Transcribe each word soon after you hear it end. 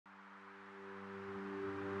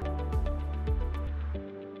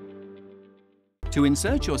To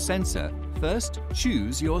insert your sensor, first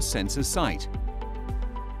choose your sensor site.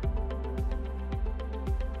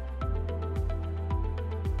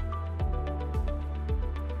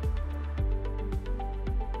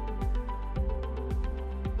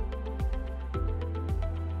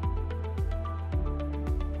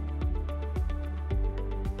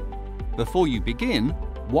 Before you begin,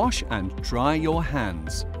 wash and dry your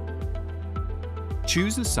hands.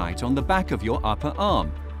 Choose a site on the back of your upper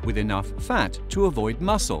arm with enough fat to avoid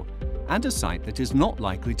muscle and a site that is not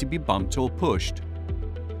likely to be bumped or pushed.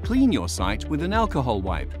 Clean your site with an alcohol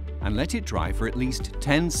wipe and let it dry for at least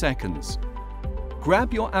 10 seconds.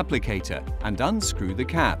 Grab your applicator and unscrew the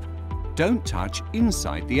cap. Don't touch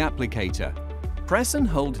inside the applicator. Press and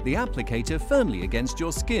hold the applicator firmly against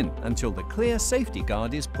your skin until the clear safety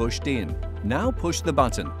guard is pushed in. Now push the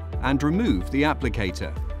button and remove the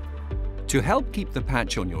applicator. To help keep the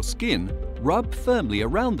patch on your skin, rub firmly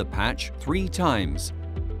around the patch 3 times.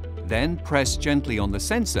 Then press gently on the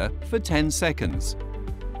sensor for 10 seconds.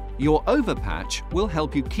 Your overpatch will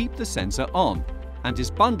help you keep the sensor on and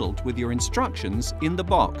is bundled with your instructions in the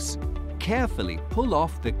box. Carefully pull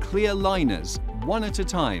off the clear liners one at a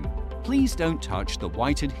time. Please don't touch the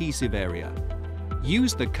white adhesive area.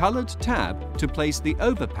 Use the colored tab to place the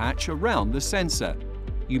overpatch around the sensor.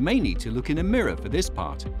 You may need to look in a mirror for this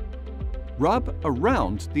part. Rub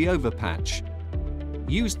around the overpatch.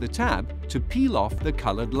 Use the tab to peel off the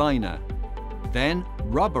colored liner. Then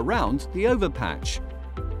rub around the overpatch.